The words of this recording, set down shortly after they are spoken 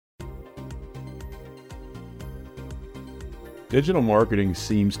Digital marketing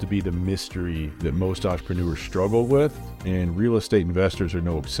seems to be the mystery that most entrepreneurs struggle with, and real estate investors are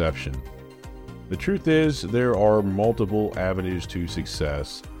no exception. The truth is, there are multiple avenues to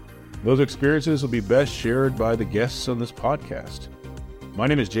success. Those experiences will be best shared by the guests on this podcast. My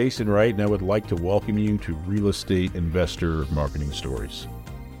name is Jason Wright, and I would like to welcome you to Real Estate Investor Marketing Stories.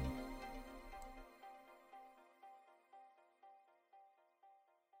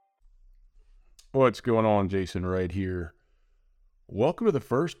 What's going on? Jason Wright here. Welcome to the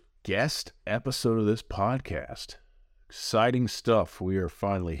first guest episode of this podcast. Exciting stuff. We are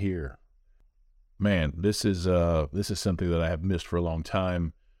finally here. Man, this is something that I have missed for a long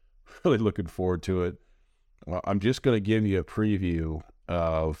time. Really looking forward to it. Well, I'm just going to give you a preview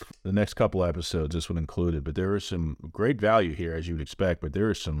of the next couple episodes, this one included, but there is some great value here, as you would expect, but there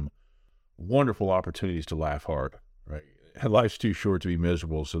are some wonderful opportunities to laugh hard, right? Life's too short to be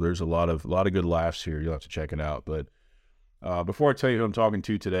miserable, so there's a lot of good laughs here. You'll have to check it out. But before I tell you who I'm talking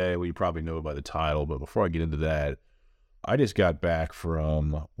to today, well, you probably know by the title, but before I get into that, I just got back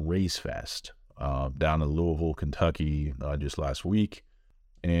from Race Fest down in Louisville, Kentucky, just last week.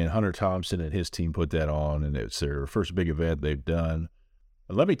 And Hunter Thompson and his team put that on, and it's their first big event they've done.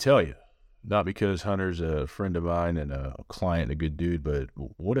 And let me tell you, not because Hunter's a friend of mine and a client and a good dude, but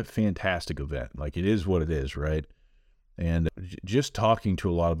what a fantastic event. Like, it is what it is, right? And just talking to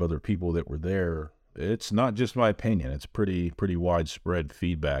a lot of other people that were there, it's not just my opinion. It's pretty widespread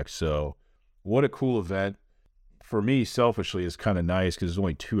feedback. So what a cool event. For me, selfishly, it's kind of nice because it's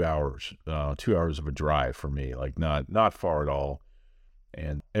only 2 hours, 2 hours of a drive for me, like not far at all.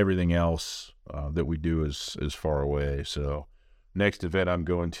 And everything else that we do is far away. So next event I'm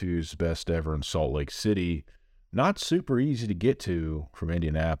going to is Best Ever in Salt Lake City. Not super easy to get to from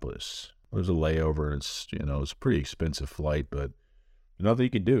Indianapolis. There's a layover, and it's a pretty expensive flight, but nothing you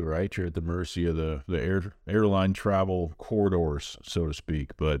can do, right? You're at the mercy of the airline travel corridors, so to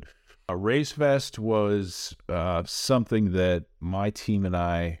speak. But Race Fest was something that my team and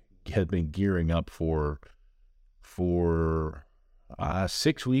I had been gearing up for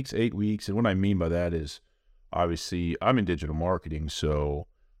 6 weeks, 8 weeks. And what I mean by that is, obviously, I'm in digital marketing, so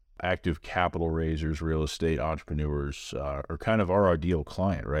active capital raisers, real estate entrepreneurs are kind of our ideal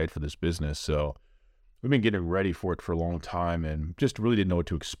client, right, for this business. So we've been getting ready for it for a long time and just really didn't know what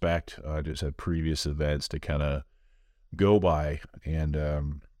to expect. I just had previous events to kind of go by, and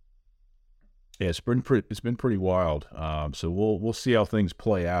it's been pretty wild. So we'll see how things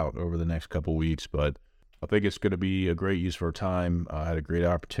play out over the next couple weeks, but I think it's going to be a great use of our time. I had a great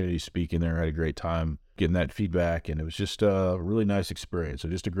opportunity speaking there. I had a great time getting that feedback, and it was just a really nice experience. So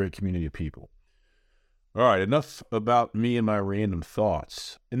just a great community of people. All right, enough about me and my random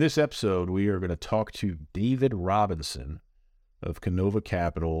thoughts. In this episode, we are going to talk to David Robinson of Canovo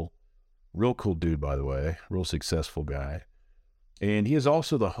Capital. Real cool dude, by the way. Real successful guy. And he is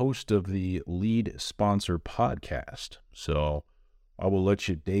also the host of the Lead Sponsor podcast. So I will let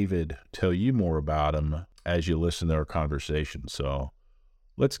David tell you more about him as you listen to our conversation. So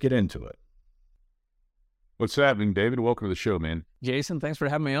let's get into it. What's happening, David? Welcome to the show, man. Jason, thanks for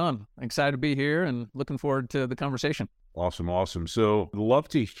having me on. Excited to be here and looking forward to the conversation. Awesome. So I'd love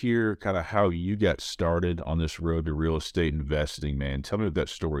to hear kind of how you got started on this road to real estate investing, man. Tell me what that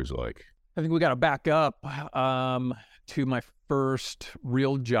story's like. I think we got to back up to my first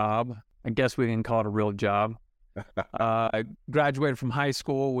real job. I guess we can call it a real job. I graduated from high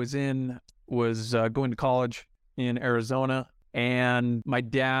school, was going to college in Arizona, and my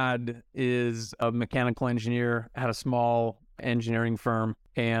dad is a mechanical engineer, had a small engineering firm,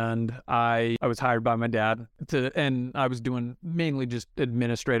 and I was hired by my dad and I was doing mainly just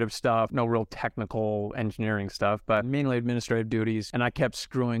administrative stuff, no real technical engineering stuff, but mainly administrative duties. And I kept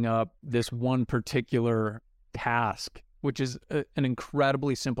screwing up this one particular task, which is an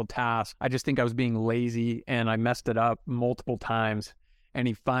incredibly simple task. I just think I was being lazy and I messed it up multiple times. And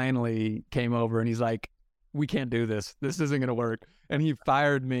he finally came over and he's like, "We can't do this. This isn't going to work." And he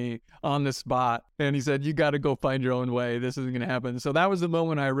fired me on the spot. And he said, "You got to go find your own way. This isn't going to happen." So that was the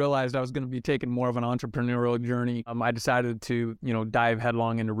moment I realized I was going to be taking more of an entrepreneurial journey. I decided to, dive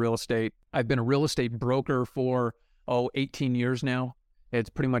headlong into real estate. I've been a real estate broker for, 18 years now. It's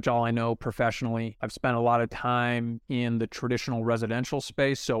pretty much all I know professionally. I've spent a lot of time in the traditional residential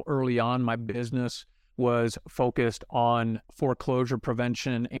space. So early on, my business was focused on foreclosure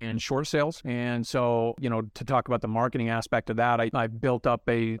prevention and short sales. And so, to talk about the marketing aspect of that, I built up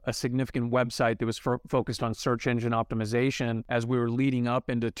a significant website that was focused on search engine optimization as we were leading up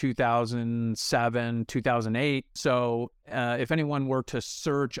into 2007, 2008. So if anyone were to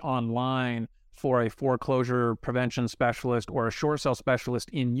search online for a foreclosure prevention specialist or a short sale specialist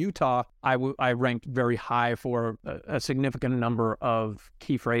in Utah, I ranked very high for a significant number of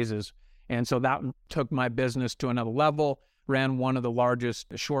key phrases. And so that took my business to another level. Ran one of the largest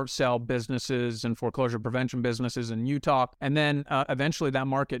short sale businesses and foreclosure prevention businesses in Utah. And then eventually that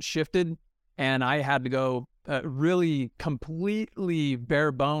market shifted and I had to go really completely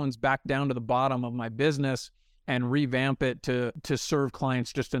bare bones back down to the bottom of my business and revamp it to serve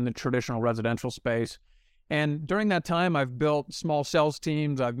clients just in the traditional residential space. And during that time, I've built small sales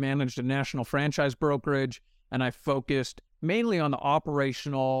teams. I've managed a national franchise brokerage, and I focused mainly on the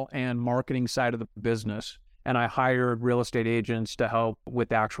operational and marketing side of the business. And I hired real estate agents to help with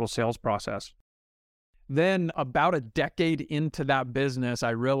the actual sales process. Then about a decade into that business,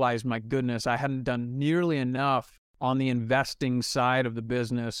 I realized, my goodness, I hadn't done nearly enough on the investing side of the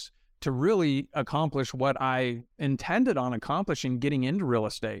business to really accomplish what I intended on accomplishing getting into real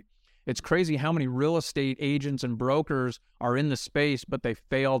estate. It's crazy how many real estate agents and brokers are in the space, but they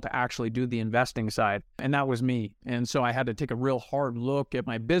fail to actually do the investing side. And that was me. And so I had to take a real hard look at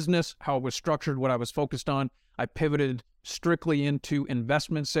my business, how it was structured, what I was focused on. I pivoted strictly into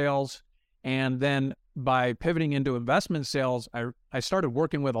investment sales. And then by pivoting into investment sales, I started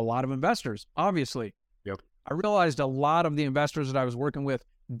working with a lot of investors, obviously. Yep. I realized a lot of the investors that I was working with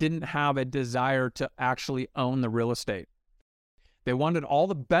didn't have a desire to actually own the real estate. They wanted all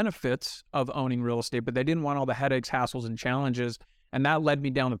the benefits of owning real estate, but they didn't want all the headaches, hassles, and challenges. And that led me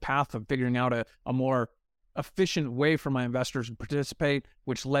down the path of figuring out a more efficient way for my investors to participate,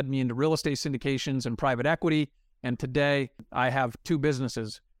 which led me into real estate syndications and private equity. And today I have two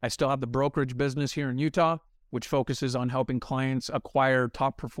businesses. I still have the brokerage business here in Utah, which focuses on helping clients acquire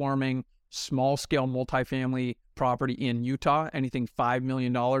top performing small scale multifamily property in Utah, anything $5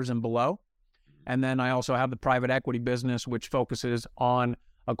 million and below. And then I also have the private equity business, which focuses on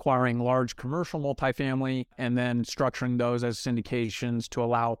acquiring large commercial multifamily and then structuring those as syndications to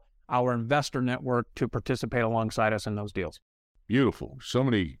allow our investor network to participate alongside us in those deals. Beautiful. So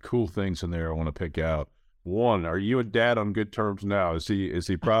many cool things in there I want to pick out. One, are you and Dad on good terms now? Is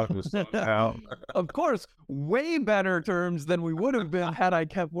he proud of his son now? Of course, way better terms than we would have been had I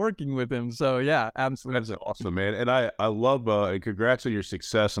kept working with him. So yeah, absolutely. That's awesome, man. And I love, congrats on your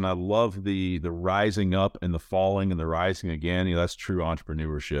success. And I love the rising up and the falling and the rising again. You know, that's true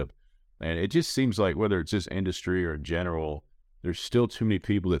entrepreneurship. And it just seems like whether it's this industry or in general, there's still too many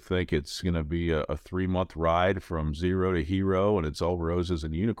people that think it's going to be a 3-month ride from zero to hero and it's all roses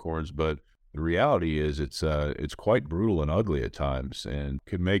and unicorns. But the reality is it's quite brutal and ugly at times and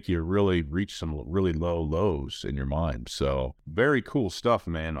can make you really reach some really low lows in your mind. So very cool stuff,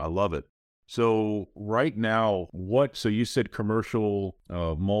 man. I love it. So right now, so you said commercial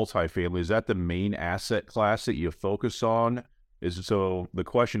multifamily, is that the main asset class that you focus on? So the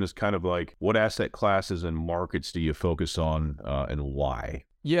question is kind of like, what asset classes and markets do you focus on and why?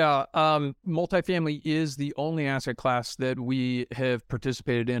 Yeah, multifamily is the only asset class that we have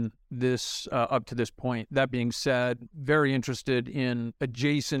participated in this up to this point. That being said, very interested in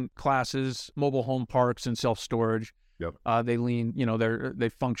adjacent classes, mobile home parks and self-storage. Yep. They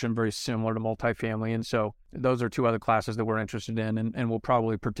function very similar to multifamily. And so those are two other classes that we're interested in and we'll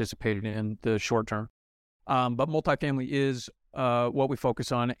probably participate in the short term. But multifamily is what we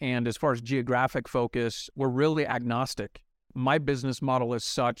focus on. And as far as geographic focus, we're really agnostic. My business model is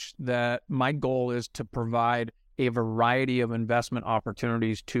such that my goal is to provide a variety of investment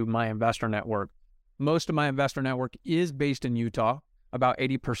opportunities to my investor network. Most of my investor network is based in Utah, about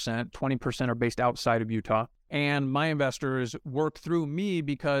 80%, 20% are based outside of Utah. And my investors work through me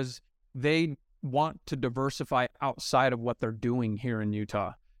because they want to diversify outside of what they're doing here in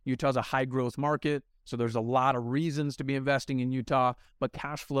Utah. Utah's a high growth market, so there's a lot of reasons to be investing in Utah, but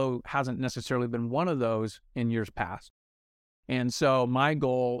cash flow hasn't necessarily been one of those in years past. And so my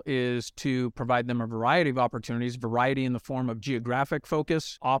goal is to provide them a variety of opportunities, variety in the form of geographic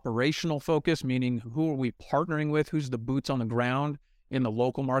focus, operational focus, meaning who are we partnering with, who's the boots on the ground in the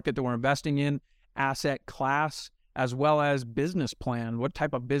local market that we're investing in, asset class, as well as business plan. What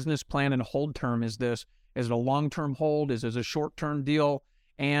type of business plan and hold term is this? Is it a long-term hold? Is it a short-term deal?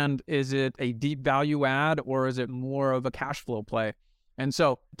 And is it a deep value add or is it more of a cash flow play? And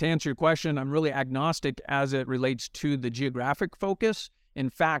so to answer your question, I'm really agnostic as it relates to the geographic focus. In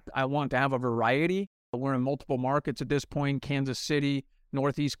fact, I want to have a variety. We're in multiple markets at this point: Kansas City,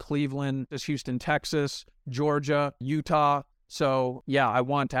 Northeast Cleveland, Houston, Texas, Georgia, Utah. So yeah, I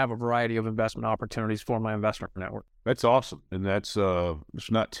want to have a variety of investment opportunities for my investment network. That's awesome. And that's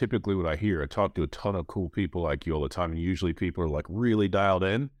it's not typically what I hear. I talk to a ton of cool people like you all the time. And usually people are like really dialed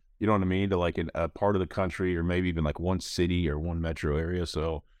in, you know what I mean, to like in a part of the country or maybe even like one city or one metro area.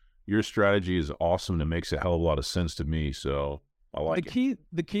 So your strategy is awesome and it makes a hell of a lot of sense to me. So I like it.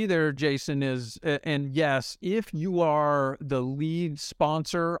 The key there, Jason, is, and yes, if you are the lead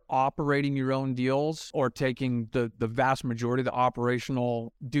sponsor operating your own deals or taking the vast majority of the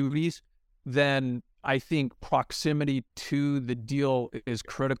operational duties, then I think proximity to the deal is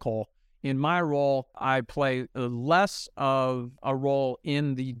critical. In my role, I play less of a role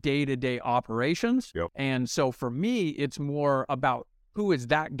in the day-to-day operations. Yep. And so for me, it's more about who is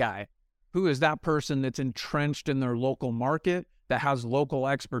that guy? Who is that person that's entrenched in their local market, that has local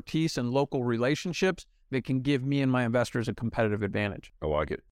expertise and local relationships that can give me and my investors a competitive advantage? I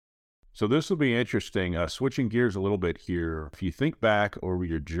like it. So this will be interesting. Switching gears a little bit here. If you think back over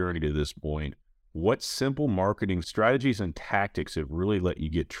your journey to this point, what simple marketing strategies and tactics have really let you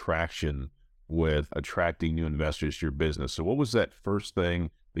get traction with attracting new investors to your business? So what was that first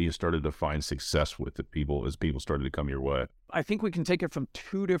thing that you started to find success with as people started to come your way? I think we can take it from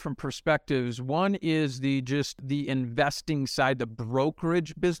two different perspectives. One is the investing side, the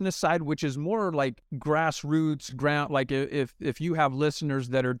brokerage business side, which is more like grassroots ground. Like if you have listeners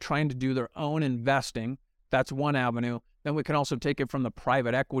that are trying to do their own investing, that's one avenue. Then we can also take it from the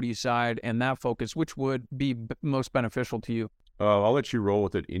private equity side and that focus, which would be most beneficial to you. I'll let you roll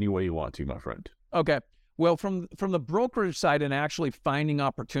with it any way you want to, my friend. Okay. Well, from the brokerage side and actually finding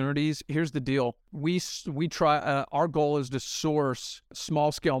opportunities, here's the deal. We try. Our goal is to source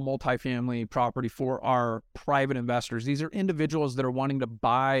small scale multifamily property for our private investors. These are individuals that are wanting to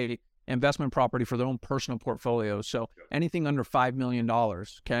buy investment property for their own personal portfolios. So anything under $5 million.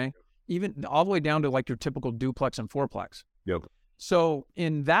 Okay, even all the way down to like your typical duplex and fourplex. Yep. So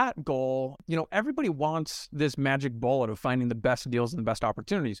in that goal, everybody wants this magic bullet of finding the best deals and the best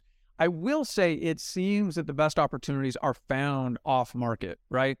opportunities. I will say it seems that the best opportunities are found off market,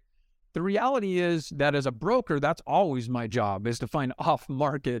 right? The reality is that as a broker, that's always my job, is to find off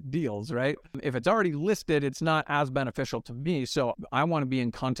market deals, right? If it's already listed, it's not as beneficial to me. So I want to be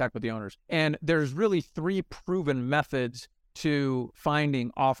in contact with the owners. And there's really three proven methods to finding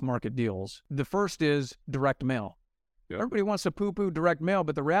off market deals. The first is direct mail. Yep. Everybody wants to poo-poo direct mail,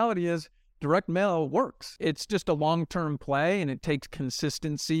 but the reality is direct mail works. It's just a long-term play, and it takes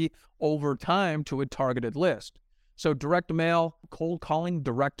consistency over time to a targeted list. So direct mail, cold calling,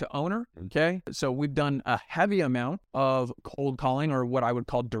 direct to owner, okay? So we've done a heavy amount of cold calling, or what I would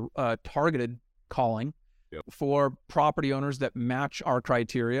call targeted calling, for property owners that match our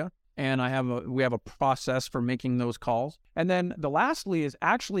criteria. And we have a process for making those calls. And then lastly is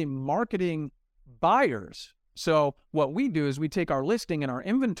actually marketing buyers. So what we do is we take our listing and our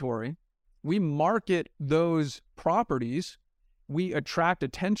inventory, we market those properties, we attract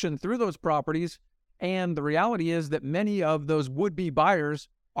attention through those properties, and the reality is that many of those would-be buyers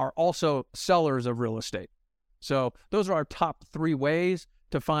are also sellers of real estate. So those are our top three ways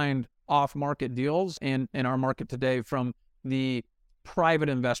to find off-market deals in our market today from the private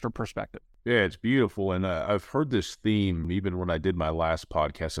investor perspective. Yeah, it's beautiful. And I've heard this theme, even when I did my last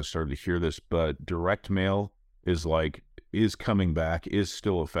podcast, I started to hear this, but direct mail is coming back, is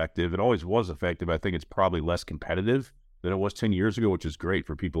still effective. It always was effective. I think it's probably less competitive than it was 10 years ago, which is great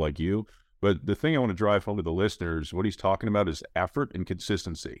for people like you. But the thing I want to drive home to the listeners, what he's talking about is effort and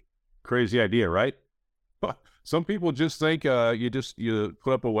consistency. Crazy idea, right? Some people just think you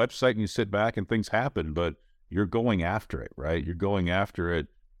put up a website and you sit back and things happen, but you're going after it, right? You're going after it,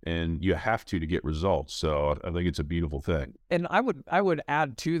 and you have to get results. So I think it's a beautiful thing. And I would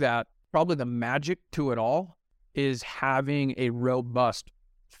add to that, probably the magic to it all is having a robust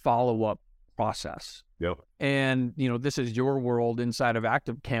follow-up process. Yep. And, this is your world inside of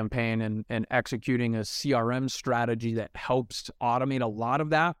Active Campaign and executing a CRM strategy that helps automate a lot of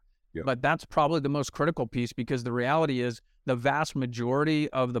that. Yep. But that's probably the most critical piece, because the reality is the vast majority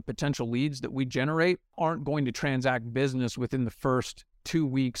of the potential leads that we generate aren't going to transact business within the first 2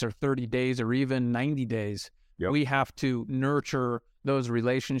 weeks or 30 days or even 90 days. Yep. We have to nurture those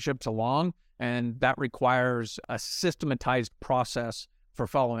relationships along, and that requires a systematized process for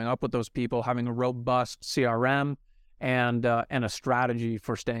following up with those people, having a robust CRM and a strategy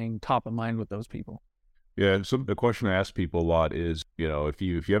for staying top of mind with those people. Yeah, so the question I ask people a lot is, if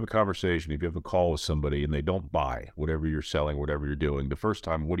you have a conversation, if you have a call with somebody and they don't buy whatever you're selling, whatever you're doing, the first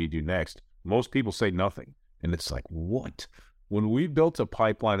time, what do you do next? Most people say nothing. And it's like, what? When we built a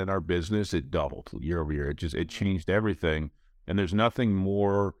pipeline in our business, it doubled year over year. It changed everything. And there's nothing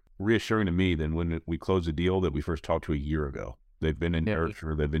more reassuring to me than when we close a deal that we first talked to a year ago. They've been in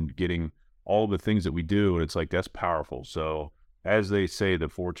nurture, they've been getting all the things that we do, and it's like, that's powerful. So as they say, the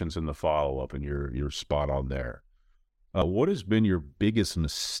fortune's in the follow-up, and you're spot on there. What has been your biggest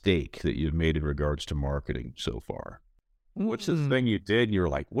mistake that you've made in regards to marketing so far? What's the thing you did? And you were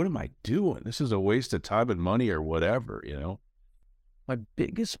like, what am I doing? This is a waste of time and money or whatever, you know? My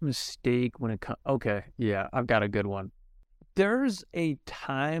biggest mistake when it comes, okay, yeah, I've got a good one. There's a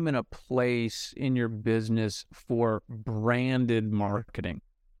time and a place in your business for branded marketing.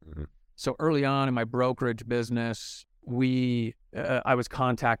 Mm-hmm. So early on in my brokerage business, I was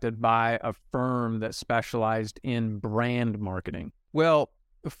contacted by a firm that specialized in brand marketing. Well,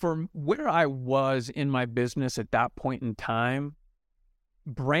 from where I was in my business at that point in time,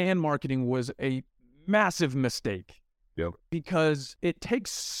 brand marketing was a massive mistake. Yep. Because it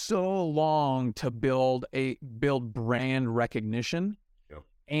takes so long to build brand recognition. Yep.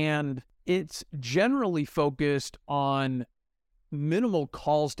 And it's generally focused on minimal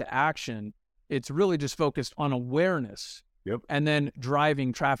calls to action. It's really just focused on awareness. Yep. And then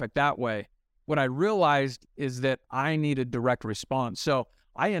driving traffic that way. What I realized is that I needed direct response. So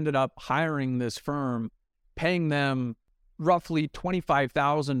I ended up hiring this firm, paying them roughly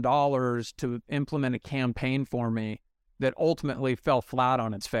 $25,000 to implement a campaign for me that ultimately fell flat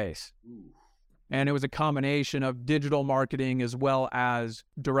on its face. Ooh. And it was a combination of digital marketing as well as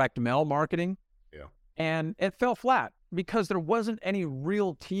direct mail marketing. Yeah. And it fell flat because there wasn't any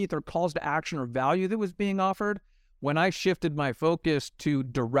real teeth or calls to action or value that was being offered. When I shifted my focus to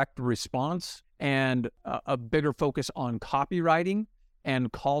direct response and a bigger focus on copywriting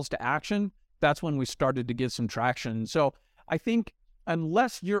and calls to action, that's when we started to get some traction. So I think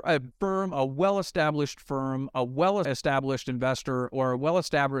unless you're a firm, a well-established firm, a well-established investor, or a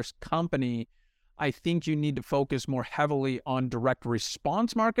well-established company, I think you need to focus more heavily on direct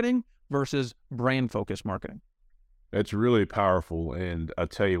response marketing versus brand-focused marketing. That's really powerful. And I'll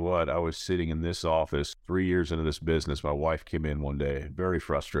tell you what, I was sitting in this office 3 years into this business. My wife came in one day, very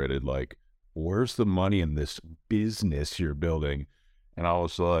frustrated, like, where's the money in this business you're building? And I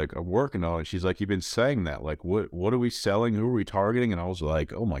was like, I'm working on it. She's like, you've been saying that. Like, what are we selling? Who are we targeting? And I was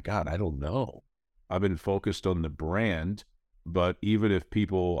like, oh my God, I don't know. I've been focused on the brand, but even if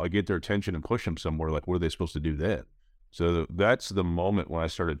I get their attention and push them somewhere, like, what are they supposed to do then? So that's the moment when I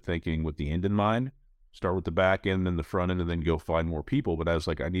started thinking with the end in mind, start with the back end, then the front end, and then go find more people. But I was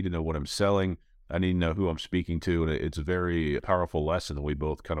like, I need to know what I'm selling. I need to know who I'm speaking to. And it's a very powerful lesson. We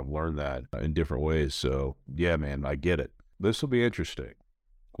both kind of learned that in different ways. So yeah, man, I get it. This will be interesting.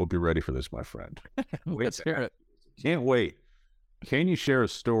 Hope you're ready for this, my friend. Let's hear it. Can't wait. Can you share a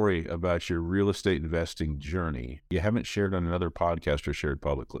story about your real estate investing journey you haven't shared on another podcast or shared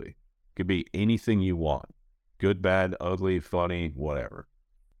publicly? Could be anything you want. Good, bad, ugly, funny, whatever.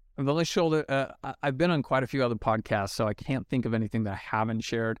 I've only shared, I've been on quite a few other podcasts, so I can't think of anything that I haven't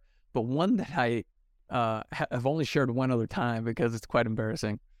shared. But one that I have only shared one other time because it's quite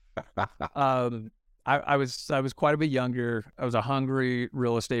embarrassing. I was quite a bit younger. I was a hungry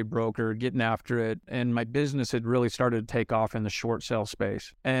real estate broker getting after it. And my business had really started to take off in the short sale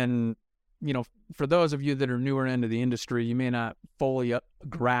space. And, you know, for those of you that are newer into the industry, you may not fully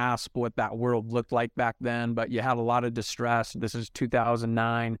grasp what that world looked like back then, but you had a lot of distress. This is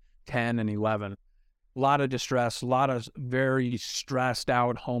 2009, 10, and 11. A lot of distress, a lot of very stressed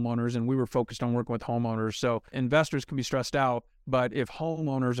out homeowners. And we were focused on working with homeowners. So investors can be stressed out. But if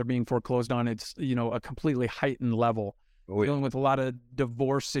homeowners are being foreclosed on, it's, you know, a completely heightened level. Oh, yeah. Dealing with a lot of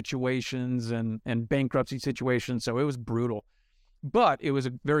divorce situations and bankruptcy situations. So it was brutal. But it was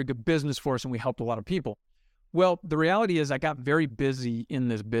a very good business for us, and we helped a lot of people. Well, the reality is I got very busy in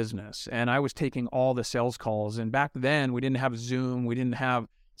this business, and I was taking all the sales calls. And back then, we didn't have Zoom. We didn't have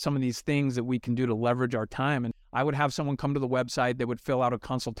some of these things that we can do to leverage our time. And I would have someone come to the website. They would fill out a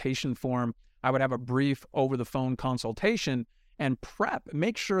consultation form. I would have a brief over-the-phone consultation and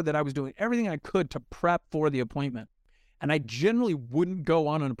make sure that I was doing everything I could to prep for the appointment. And I generally wouldn't go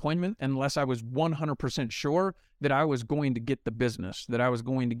on an appointment unless I was 100% sure that I was going to get the business, that I was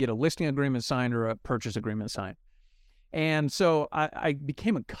going to get a listing agreement signed or a purchase agreement signed. And so I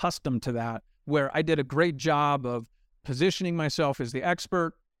became accustomed to that, where I did a great job of positioning myself as the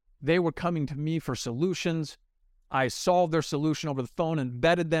expert. They were coming to me for solutions. I solved their solution over the phone and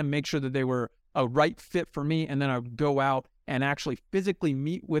vetted them, make sure that they were a right fit for me. And then I would go out and actually physically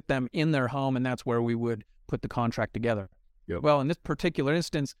meet with them in their home. And that's where we would put the contract together. Yep. Well, in this particular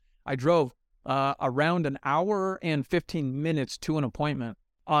instance, I drove around an hour and 15 minutes to an appointment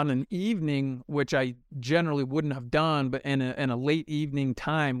on an evening, which I generally wouldn't have done, but in a late evening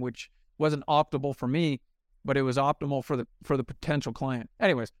time, which wasn't optimal for me, but it was optimal for the potential client.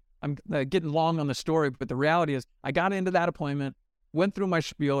 Anyways, I'm getting long on the story, but the reality is I got into that appointment, went through my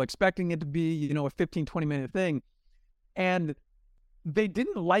spiel, expecting it to be, you know, a 15, 20-minute thing. And they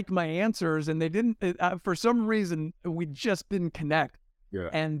didn't like my answers, and they didn't, for some reason, we just didn't connect. Yeah.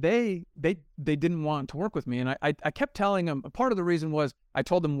 And they didn't want to work with me. And I kept telling them, part of the reason was I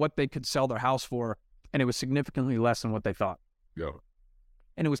told them what they could sell their house for, and it was significantly less than what they thought. Yeah.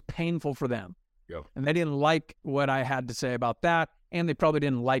 And it was painful for them. Yeah. And they didn't like what I had to say about that. And they probably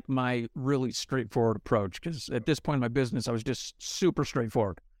didn't like my really straightforward approach, because at this point in my business, I was just super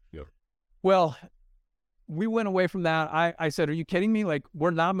straightforward. Yeah. Well, we went away from that. I said, are you kidding me? Like,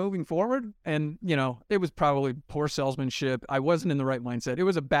 we're not moving forward. And, it was probably poor salesmanship. I wasn't in the right mindset. It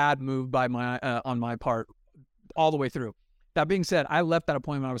was a bad move by on my part all the way through. That being said, I left that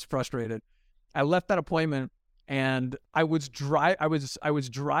appointment. I was frustrated. I left that appointment, and I was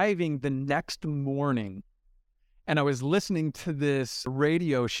driving the next morning, and I was listening to this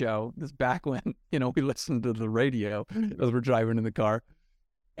radio show. This back when, we listened to the radio as we're driving in the car.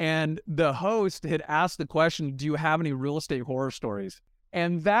 And the host had asked the question, do you have any real estate horror stories?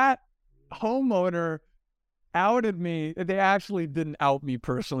 And that homeowner outed me. They actually didn't out me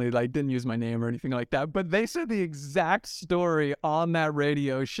personally. Like, didn't use my name or anything like that. But they said the exact story on that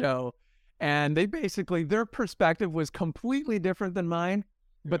radio show. And they basically, their perspective was completely different than mine,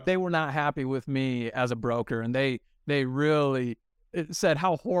 but they were not happy with me as a broker. And they really said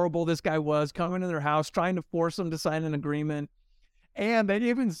how horrible this guy was, coming to their house, trying to force them to sign an agreement. And they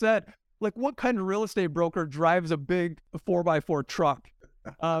even said, like, what kind of real estate broker drives a big 4x4 truck?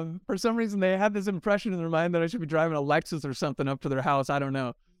 For some reason, they had this impression in their mind that I should be driving a Lexus or something up to their house. I don't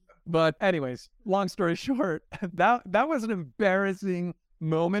know. But anyways, long story short, that was an embarrassing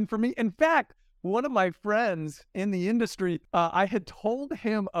moment for me. In fact, one of my friends in the industry, I had told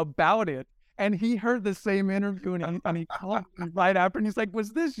him about it, and he heard the same interview, and he called me right after, and he's like, was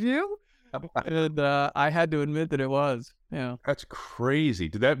this you? And I had to admit that it was. Yeah. That's crazy.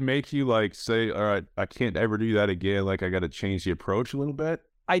 Did that make you like say, all right, I can't ever do that again? Like, I got to change the approach a little bit?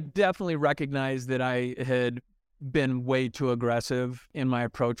 I definitely recognized that I had been way too aggressive in my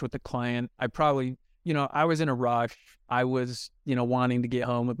approach with the client. I probably, I was in a rush. I was, wanting to get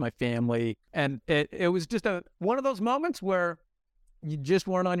home with my family. And it was just one of those moments where you just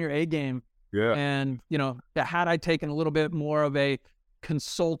weren't on your A game. Yeah. And, had I taken a little bit more of a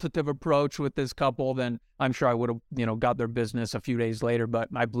consultative approach with this couple, then I'm sure I would have, got their business a few days later, but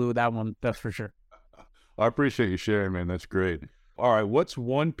I blew that one. That's for sure. I appreciate you sharing, man. That's great. All right. What's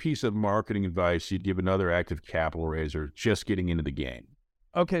one piece of marketing advice you'd give another active capital raiser just getting into the game?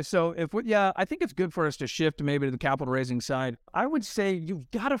 Okay. So I think it's good for us to shift maybe to the capital raising side. I would say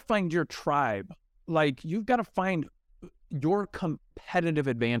you've got to find your tribe. Like, you've got to find your competitive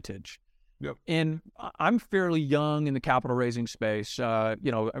advantage. Yep. And I'm fairly young in the capital raising space. I've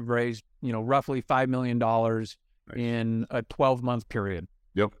raised, roughly $5 million in a 12-month period.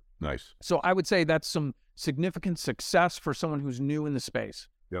 Yep. Nice. So I would say that's some significant success for someone who's new in the space.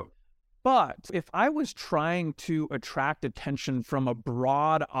 Yep. But if I was trying to attract attention from a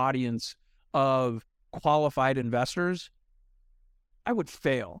broad audience of qualified investors, I would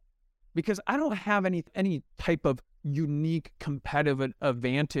fail, because I don't have any type of unique competitive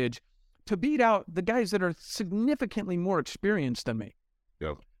advantage to beat out the guys that are significantly more experienced than me.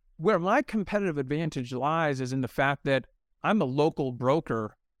 Yep. Where my competitive advantage lies is in the fact that I'm a local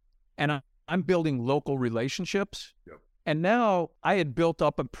broker, and I'm building local relationships. Yep. And now I had built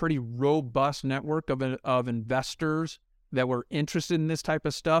up a pretty robust network of investors that were interested in this type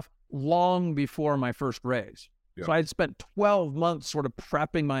of stuff long before my first raise. Yep. So I had spent 12 months sort of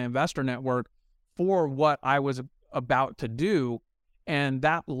prepping my investor network for what I was about to do. And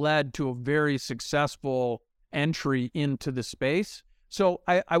that led to a very successful entry into the space. So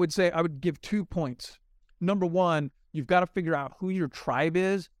I would say I would give 2 points. Number one, you've got to figure out who your tribe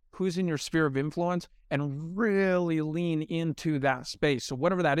is, who's in your sphere of influence, and really lean into that space. So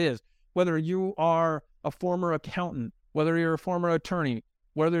whatever that is, whether you are a former accountant, whether you're a former attorney,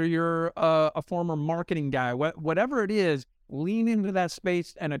 whether you're a former marketing guy, whatever it is, lean into that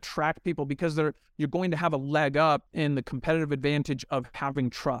space and attract people, because you're going to have a leg up in the competitive advantage of having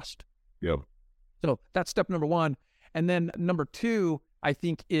trust. Yep. So that's step number one. And then number two, I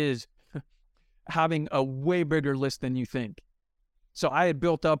think, is having a way bigger list than you think. So I had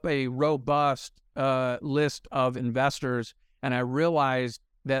built up a robust list of investors, and I realized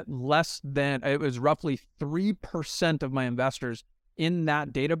that it was roughly 3% of my investors in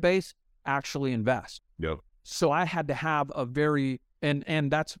that database actually invest. Yep. So I had to have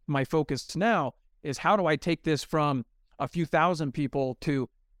and that's my focus now, is how do I take this from a few thousand people to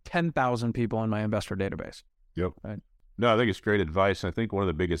 10,000 people in my investor database? Yep. Right. No, I think it's great advice. I think one of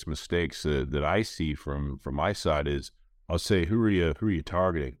the biggest mistakes that I see from my side is, I'll say, who are you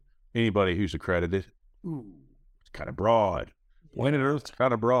targeting? Anybody who's accredited? Ooh, it's kind of broad. Planet Earth's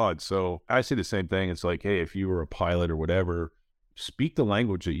kind of broad. So I see the same thing. It's like, hey, if you were a pilot or whatever, speak the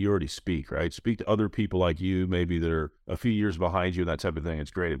language that you already speak, right? Speak to other people like you, maybe that are a few years behind you and that type of thing.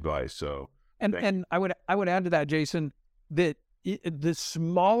 It's great advice. So, and I would add to that, Jason, that the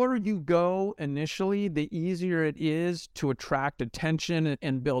smaller you go initially, the easier it is to attract attention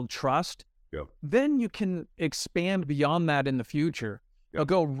and build trust. Yep. Then you can expand beyond that in the future. Yep.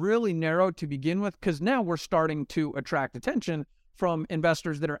 Go really narrow to begin with, because now we're starting to attract attention from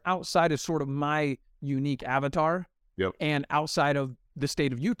investors that are outside of sort of my unique avatar. Yep. And outside of the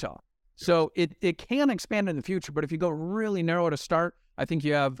state of Utah. Yep. So it can expand in the future, but if you go really narrow to start, I think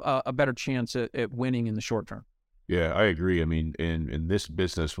you have a better chance at winning in the short term. Yeah, I agree. I mean, in this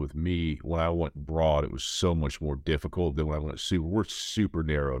business with me, when I went broad, it was so much more difficult than when I went super. We're super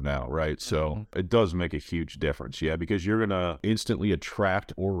narrow now, right? So it does make a huge difference. Yeah, because you're going to instantly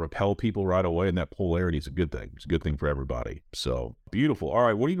attract or repel people right away. And that polarity is a good thing. It's a good thing for everybody. So beautiful. All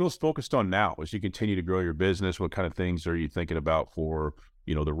right. What are you most focused on now as you continue to grow your business? What kind of things are you thinking about for,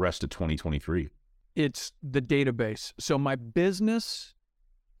 the rest of 2023? It's the database. So my business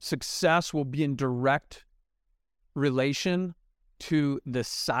success will be in direct relation to the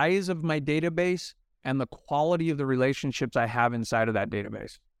size of my database and the quality of the relationships I have inside of that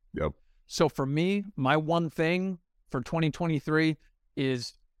database. Yep. So for me, my one thing for 2023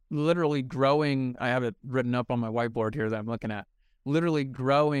 is literally growing. I have it written up on my whiteboard here that I'm looking at, literally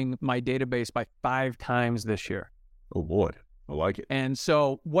growing my database by 5 times this year. Oh boy, I like it. And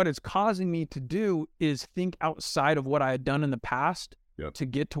so what it's causing me to do is think outside of what I had done in the past to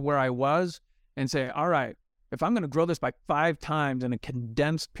get to where I was and say, all right, if I'm going to grow this by 5 times in a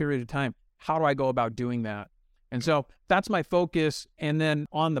condensed period of time, how do I go about doing that? And so that's my focus. And then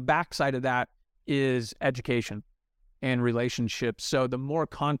on the backside of that is education and relationships. So the more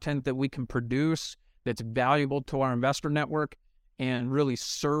content that we can produce that's valuable to our investor network and really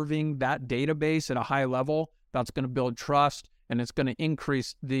serving that database at a high level, that's going to build trust, and it's going to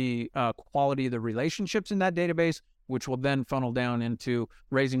increase the quality of the relationships in that database, which will then funnel down into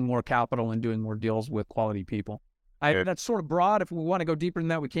raising more capital and doing more deals with quality people. That's sort of broad. If we want to go deeper than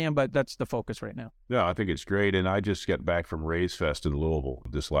that, we can, but that's the focus right now. Yeah, I think it's great. And I just got back from Raise Fest in Louisville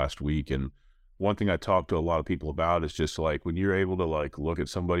this last week. And one thing I talked to a lot of people about is just like when you're able to like look at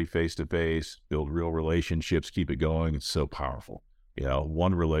somebody face to face, build real relationships, keep it going, it's so powerful.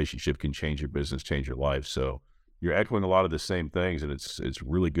 One relationship can change your business, change your life. So you're echoing a lot of the same things, and it's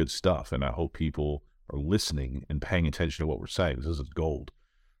really good stuff. And I hope people are listening and paying attention to what we're saying. This is gold.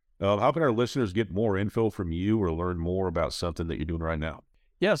 How can our listeners get more info from you or learn more about something that you're doing right now?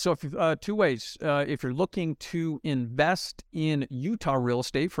 Yeah, so if 2 ways. If you're looking to invest in Utah real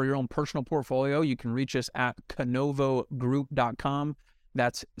estate for your own personal portfolio, you can reach us at canovogroup.com.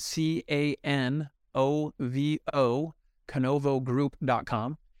 That's CANOVO,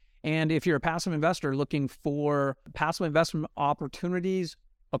 canovogroup.com. And if you're a passive investor looking for passive investment opportunities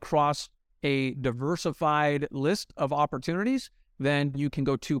across a diversified list of opportunities, then you can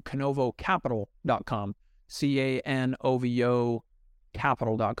go to canovocapital.com, CANOVO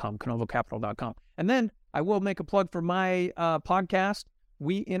capital.com, canovocapital.com. And then I will make a plug for my podcast.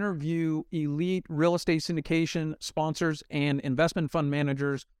 We interview elite real estate syndication sponsors and investment fund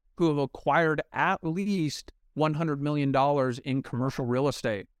managers who have acquired at least $100 million in commercial real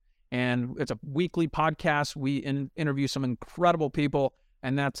estate. And it's a weekly podcast. We interview some incredible people,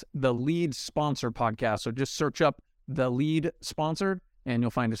 and that's the Lead Sponsor podcast. So just search up the Lead Sponsored, and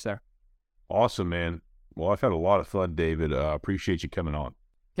you'll find us there. Awesome, man. Well, I've had a lot of fun, David. Appreciate you coming on.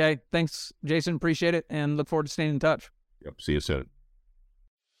 Okay. Thanks, Jason. Appreciate it, and look forward to staying in touch. Yep. See you soon.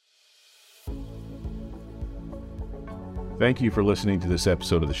 Thank you for listening to this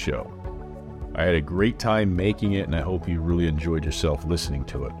episode of the show. I had a great time making it, and I hope you really enjoyed yourself listening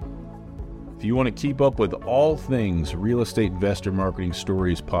to it. If you want to keep up with all things Real Estate Investor Marketing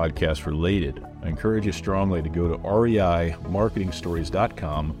Stories podcast related, I encourage you strongly to go to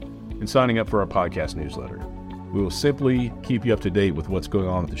reimarketingstories.com and signing up for our podcast newsletter. We will simply keep you up to date with what's going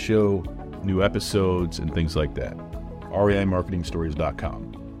on with the show, new episodes, and things like that.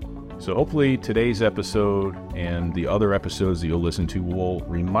 reimarketingstories.com. So hopefully today's episode and the other episodes that you'll listen to will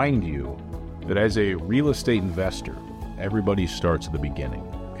remind you that as a real estate investor, everybody starts at the beginning,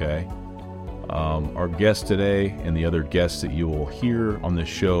 okay? Our guest today and the other guests that you will hear on this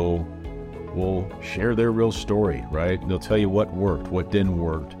show will share their real story, right? They'll tell you what worked, what didn't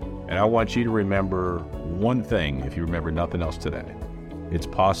work. And I want you to remember one thing, if you remember nothing else today. It's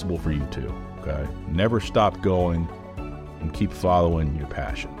possible for you too, okay? Never stop going and keep following your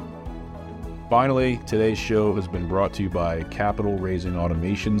passion. Finally, today's show has been brought to you by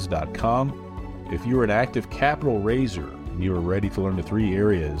capitalraisingautomations.com. If you're an active capital raiser and you are ready to learn the 3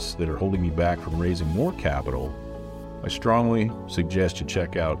 areas that are holding you back from raising more capital, I strongly suggest you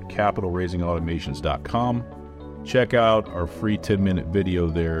check out capitalraisingautomations.com. Check out our free 10-minute video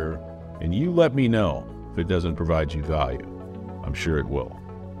there, and you let me know if it doesn't provide you value. I'm sure it will.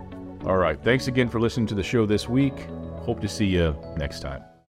 All right, thanks again for listening to the show this week. Hope to see you next time.